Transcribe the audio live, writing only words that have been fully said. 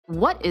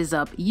What is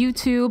up,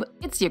 YouTube?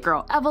 It's your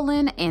girl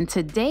Evelyn, and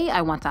today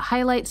I want to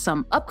highlight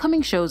some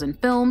upcoming shows and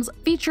films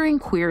featuring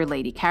queer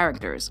lady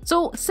characters.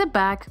 So sit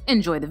back,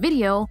 enjoy the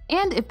video,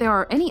 and if there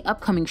are any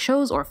upcoming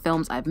shows or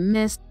films I've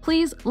missed,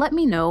 please let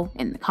me know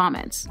in the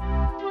comments.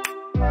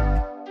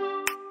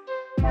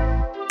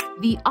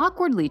 The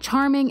awkwardly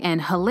charming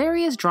and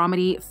hilarious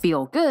dramedy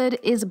Feel Good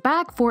is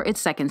back for its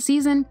second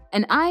season,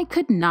 and I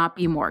could not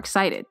be more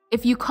excited.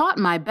 If you caught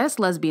my best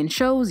lesbian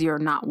shows you're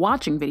not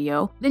watching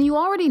video, then you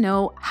already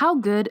know how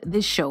good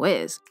this show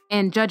is.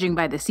 And judging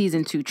by the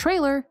season 2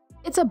 trailer,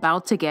 it's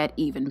about to get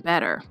even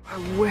better.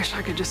 I wish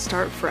I could just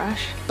start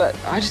fresh, but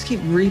I just keep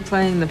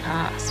replaying the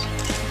past.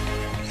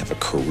 You have a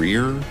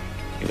career,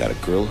 you got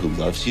a girl who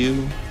loves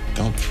you,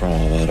 don't throw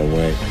all that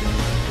away.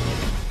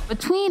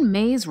 Between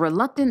May's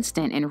reluctant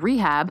stint in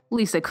rehab,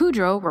 Lisa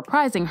Kudrow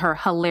reprising her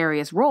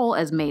hilarious role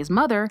as May's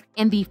mother,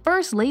 and the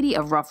First Lady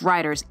of Rough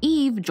Riders,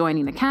 Eve,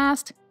 joining the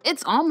cast,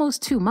 it's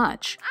almost too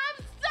much.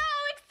 I'm so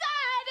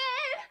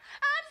excited!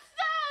 I'm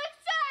so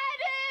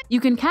excited!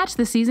 You can catch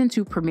the season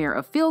 2 premiere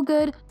of Feel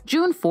Good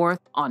June 4th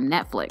on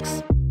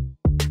Netflix.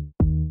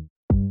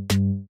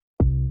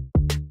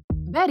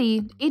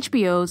 Betty,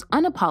 HBO's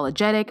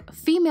unapologetic,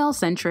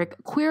 female-centric,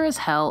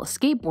 queer-as-hell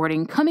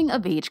skateboarding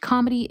coming-of-age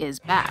comedy is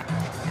back.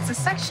 It's a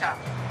sex shop.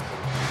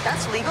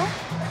 That's legal?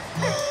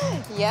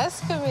 Yes,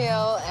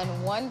 Camille,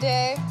 and one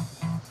day,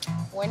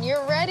 when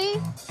you're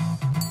ready,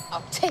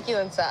 I'll take you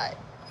inside.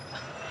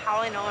 How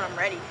will I know when I'm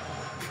ready?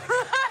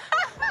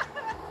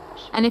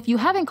 And if you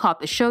haven't caught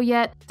the show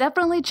yet,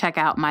 definitely check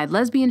out my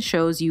lesbian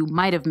shows you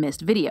might have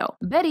missed video.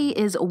 Betty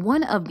is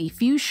one of the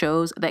few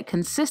shows that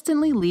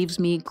consistently leaves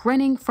me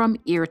grinning from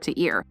ear to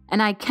ear,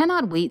 and I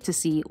cannot wait to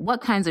see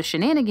what kinds of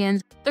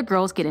shenanigans the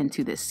girls get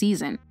into this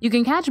season. You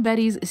can catch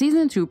Betty's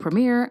season 2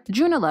 premiere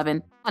June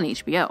 11th on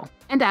HBO.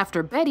 And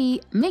after Betty,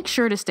 make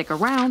sure to stick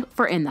around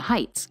for In the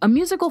Heights, a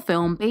musical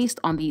film based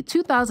on the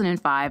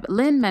 2005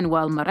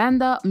 Lin-Manuel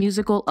Miranda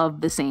musical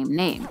of the same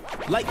name.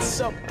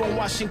 Lights up on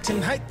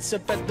Washington Heights,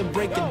 up at the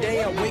break of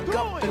day. I wake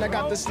up and I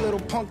got this little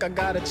punk I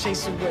gotta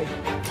chase away.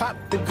 Pop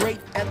the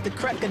grate at the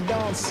crack of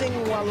dawn, sing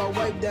while I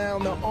wipe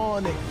down the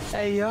awning.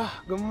 Hey y'all,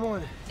 good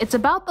morning. It's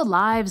about the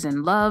lives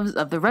and loves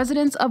of the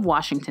residents of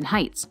Washington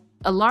Heights,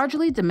 a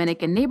largely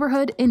Dominican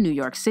neighborhood in New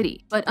York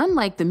City. But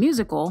unlike the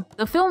musical,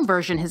 the film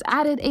version has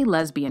added a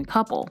lesbian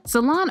couple.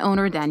 Salon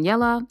owner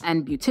Daniela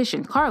and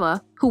beautician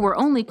Carla, who were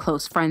only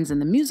close friends in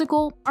the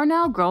musical, are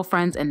now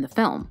girlfriends in the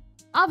film.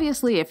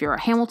 Obviously, if you're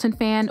a Hamilton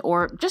fan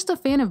or just a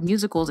fan of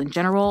musicals in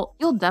general,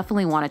 you'll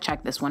definitely want to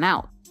check this one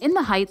out. In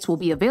the Heights will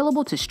be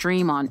available to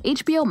stream on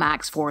HBO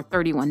Max for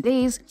 31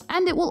 days,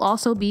 and it will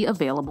also be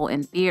available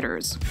in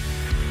theaters.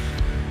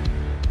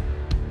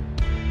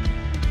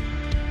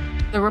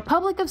 The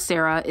Republic of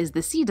Sarah is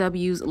the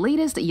CW's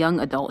latest young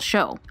adult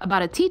show,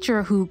 about a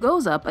teacher who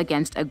goes up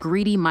against a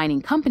greedy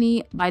mining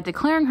company by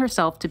declaring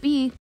herself to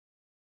be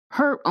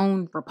her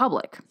own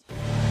republic.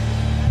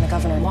 The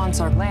governor wants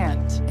our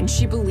land, and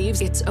she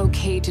believes it's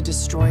okay to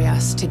destroy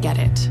us to get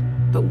it.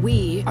 But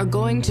we are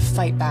going to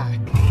fight back.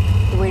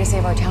 The way to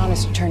save our town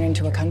is to turn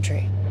into a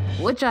country.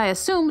 Which I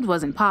assumed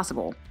was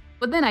impossible,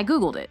 but then I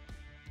googled it.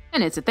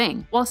 And it's a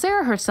thing. While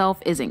Sarah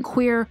herself isn't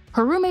queer,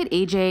 her roommate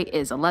AJ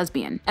is a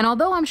lesbian. And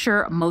although I'm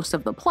sure most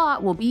of the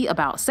plot will be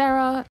about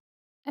Sarah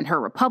and her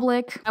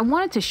republic, I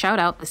wanted to shout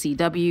out the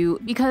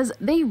CW because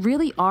they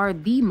really are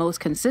the most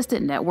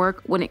consistent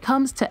network when it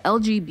comes to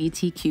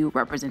LGBTQ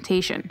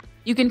representation.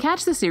 You can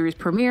catch the series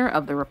premiere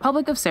of The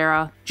Republic of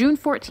Sarah June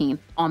 14th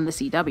on the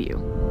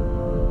CW.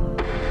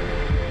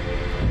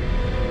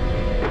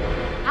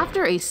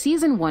 After a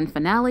season 1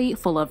 finale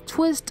full of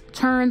twists,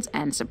 turns,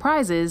 and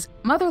surprises,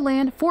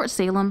 Motherland Fort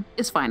Salem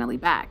is finally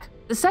back.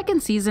 The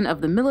second season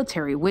of the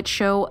military witch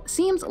show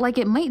seems like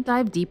it might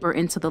dive deeper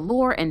into the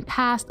lore and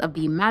past of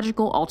the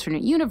magical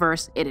alternate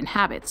universe it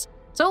inhabits.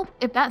 So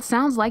if that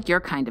sounds like your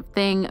kind of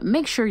thing,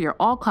 make sure you're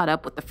all caught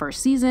up with the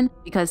first season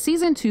because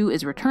season 2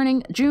 is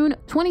returning June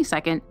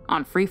 22nd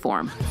on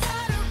Freeform.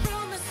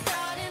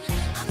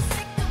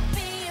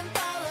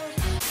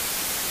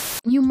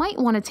 You might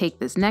want to take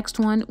this next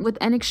one with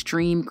an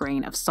extreme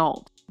grain of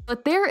salt.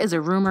 But there is a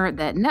rumor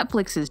that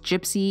Netflix's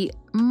Gypsy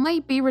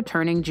might be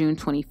returning June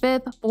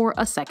 25th for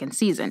a second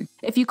season.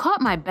 If you caught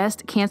my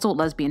best canceled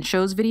lesbian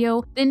shows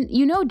video, then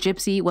you know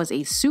Gypsy was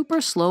a super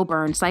slow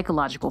burn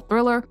psychological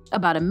thriller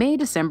about a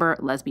May-December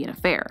lesbian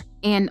affair.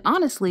 And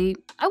honestly,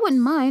 I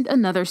wouldn't mind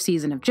another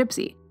season of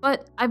Gypsy.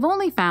 But I've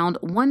only found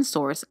one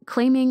source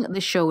claiming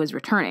the show is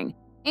returning,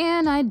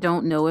 and I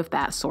don't know if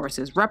that source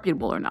is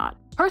reputable or not.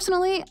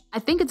 Personally, I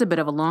think it's a bit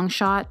of a long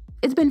shot.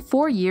 It's been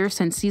 4 years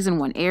since season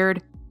 1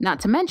 aired, not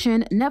to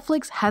mention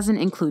Netflix hasn't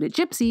included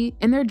Gypsy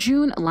in their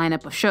June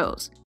lineup of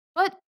shows.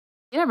 But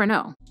you never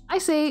know. I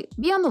say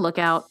be on the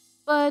lookout,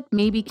 but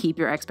maybe keep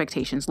your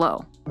expectations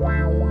low.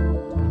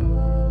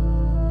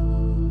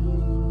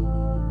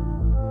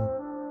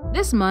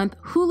 This month,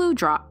 Hulu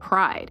dropped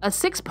Pride, a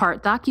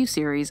 6-part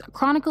docuseries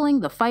chronicling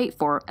the fight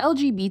for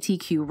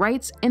LGBTQ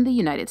rights in the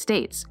United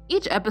States.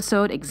 Each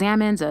episode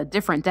examines a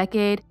different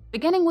decade,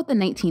 beginning with the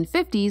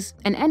 1950s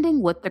and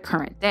ending with the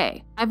current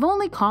day. I've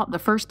only caught the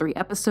first 3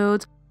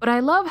 episodes, but I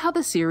love how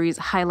the series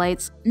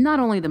highlights not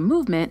only the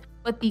movement,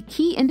 but the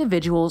key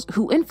individuals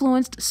who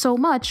influenced so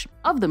much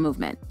of the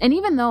movement. And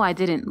even though I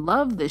didn't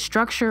love the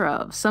structure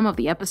of some of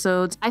the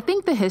episodes, I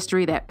think the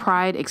history that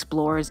Pride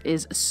explores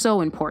is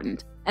so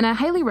important, and I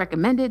highly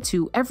recommend it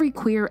to every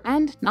queer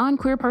and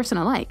non-queer person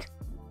alike.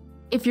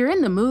 If you're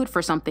in the mood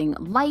for something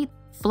light,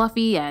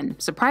 fluffy,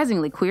 and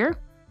surprisingly queer,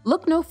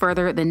 look no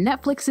further than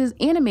Netflix's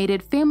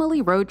animated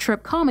family road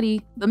trip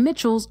comedy, The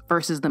Mitchells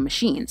vs. the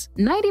Machines.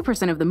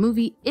 90% of the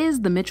movie is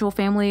the Mitchell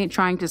family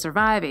trying to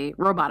survive a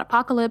robot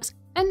apocalypse,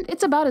 and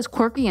it's about as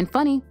quirky and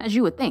funny as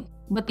you would think.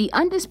 But the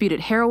undisputed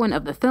heroine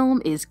of the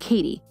film is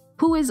Katie,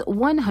 who is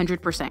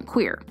 100%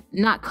 queer.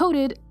 Not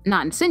coded,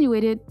 not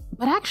insinuated,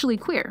 but actually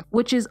queer,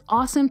 which is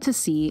awesome to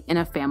see in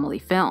a family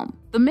film.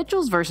 The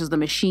Mitchells vs. the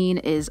Machine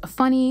is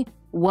funny,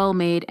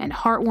 well-made, and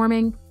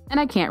heartwarming, and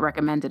I can't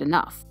recommend it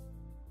enough.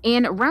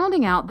 And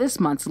rounding out this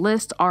month's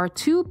list are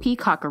 2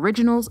 Peacock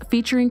originals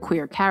featuring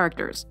queer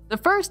characters. The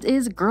first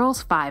is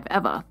Girls 5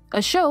 Eva,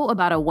 a show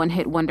about a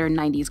one-hit wonder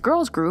 90s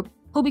girls group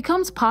who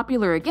becomes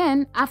popular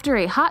again after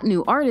a hot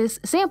new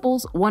artist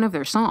samples one of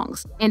their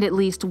songs, and at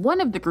least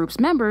one of the group's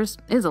members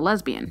is a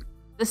lesbian.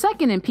 The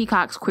second in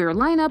Peacock's queer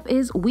lineup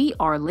is We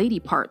Are Lady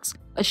Parts,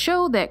 a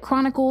show that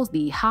chronicles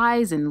the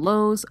highs and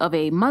lows of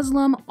a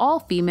Muslim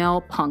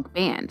all-female punk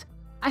band.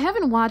 I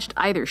haven't watched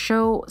either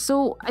show,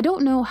 so I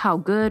don't know how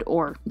good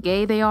or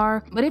gay they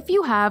are, but if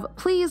you have,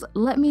 please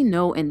let me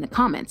know in the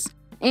comments.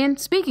 And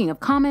speaking of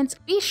comments,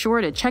 be sure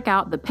to check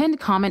out the pinned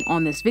comment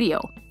on this video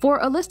for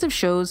a list of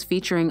shows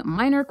featuring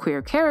minor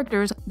queer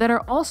characters that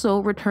are also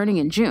returning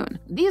in June.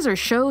 These are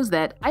shows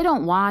that I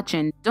don't watch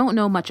and don't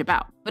know much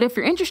about, but if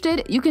you're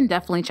interested, you can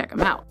definitely check them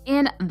out.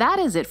 And that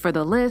is it for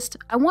the list.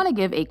 I want to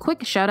give a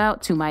quick shout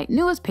out to my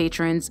newest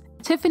patrons,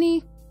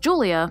 Tiffany,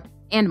 Julia,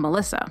 and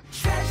Melissa.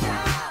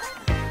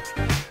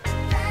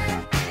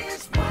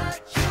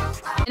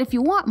 And if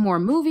you want more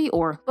movie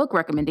or book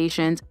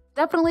recommendations,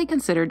 definitely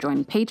consider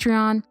joining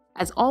Patreon.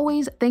 As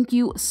always, thank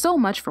you so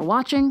much for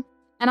watching,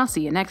 and I'll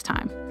see you next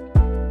time.